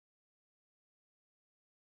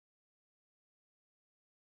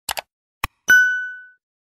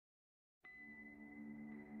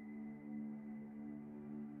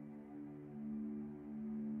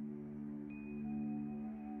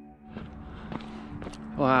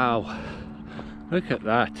Wow, look at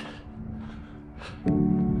that.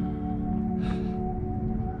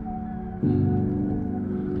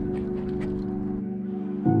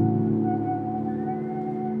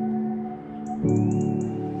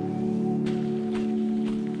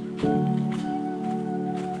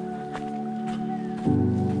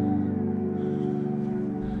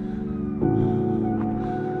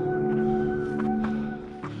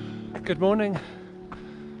 Good morning.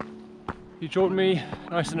 You joined me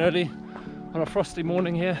nice and early on a frosty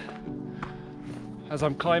morning here as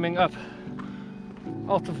I'm climbing up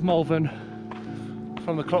out of Malvern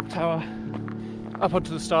from the clock tower up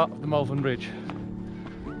onto the start of the Malvern Ridge.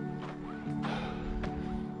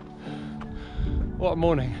 What a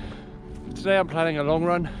morning. Today I'm planning a long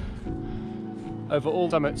run over all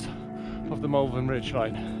summits of the Malvern Ridge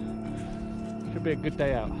line. Should be a good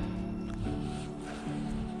day out.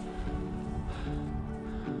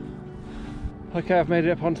 Okay, I've made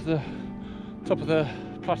it up onto the top of the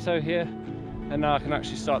plateau here, and now I can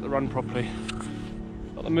actually start the run properly.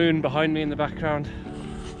 Got the moon behind me in the background,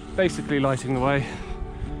 basically lighting the way.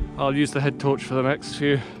 I'll use the head torch for the next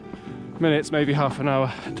few minutes, maybe half an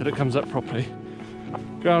hour, until it comes up properly.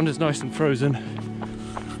 Ground is nice and frozen.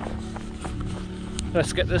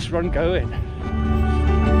 Let's get this run going.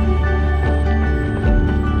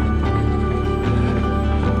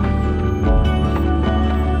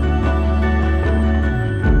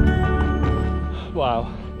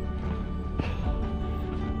 Wow.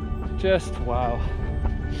 Just wow.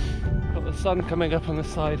 Got the sun coming up on the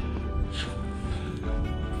side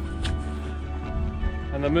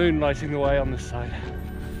and the moon lighting the way on this side.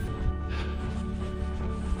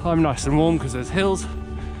 I'm nice and warm because there's hills,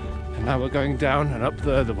 and now we're going down and up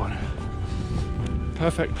the other one.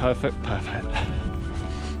 Perfect, perfect, perfect.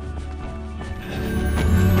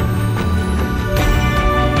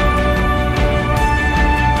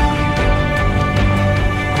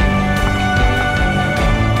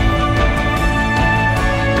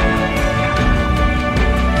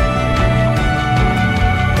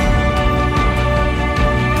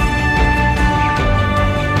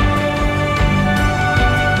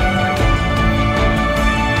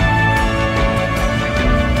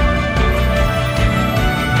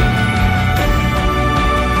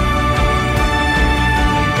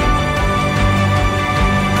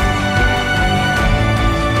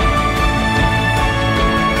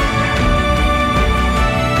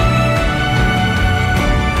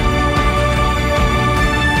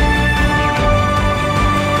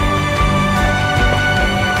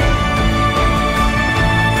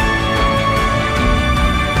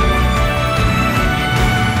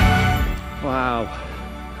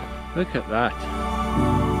 Look at that.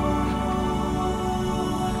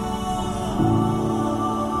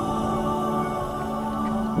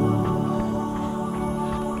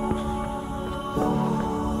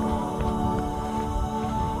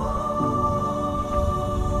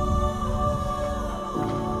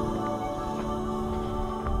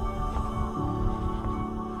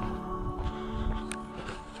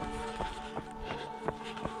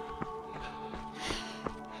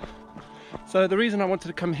 So the reason I wanted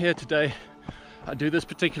to come here today and do this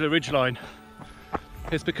particular ridgeline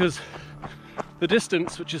is because the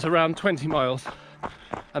distance, which is around 20 miles,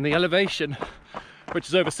 and the elevation, which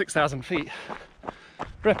is over 6,000 feet,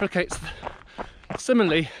 replicates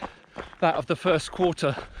similarly that of the first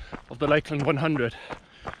quarter of the Lakeland 100.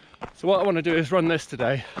 So what I want to do is run this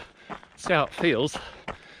today, see how it feels,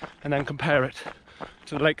 and then compare it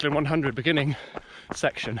to the Lakeland 100 beginning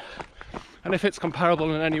section. And if it's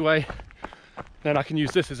comparable in any way, then I can use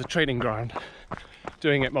this as a training ground,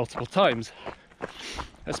 doing it multiple times,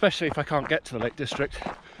 especially if I can't get to the Lake District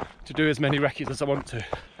to do as many recce's as I want to.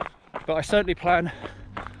 But I certainly plan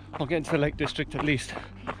on getting to the Lake District at least.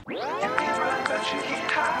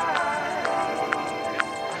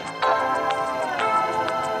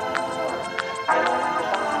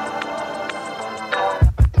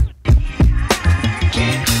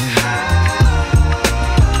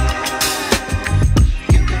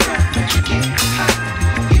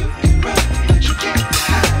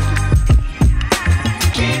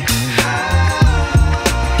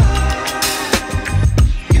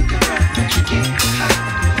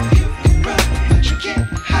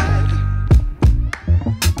 Yeah.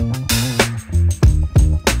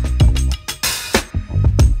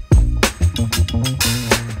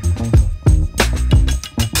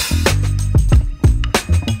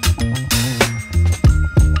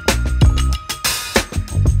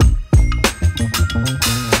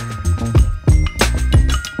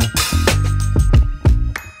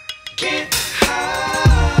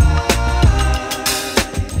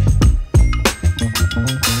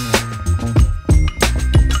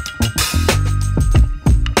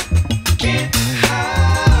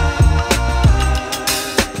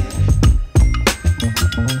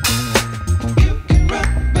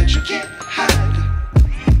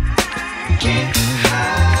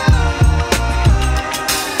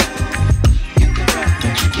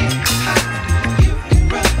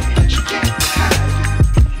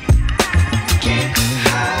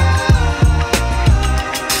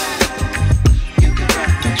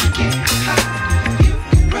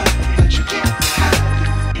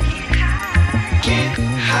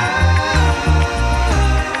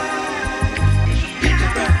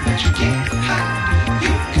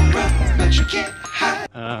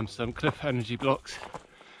 Some cliff energy blocks,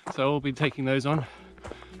 so we'll be taking those on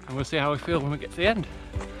and we'll see how we feel when we get to the end.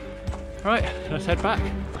 Right, let's head back.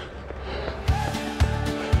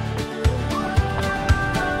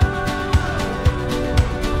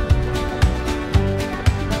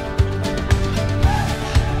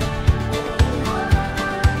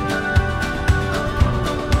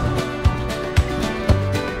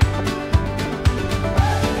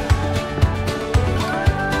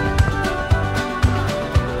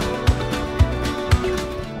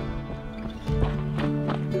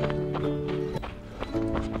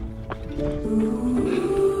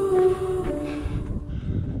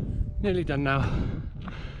 Nearly done now,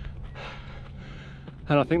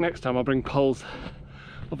 and I think next time I'll bring poles.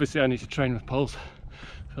 Obviously I need to train with poles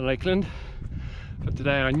for Lakeland, but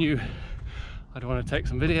today I knew I'd want to take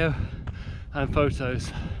some video and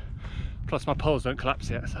photos, plus my poles don't collapse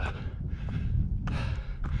yet, so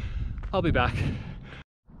I'll be back.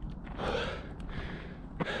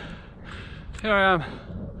 Here I am,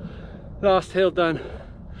 last hill done.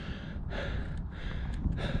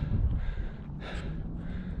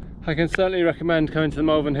 I can certainly recommend coming to the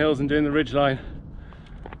Malvern Hills and doing the ridgeline.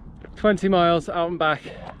 20 miles out and back,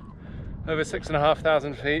 over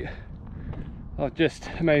 6,500 feet of just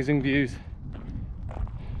amazing views.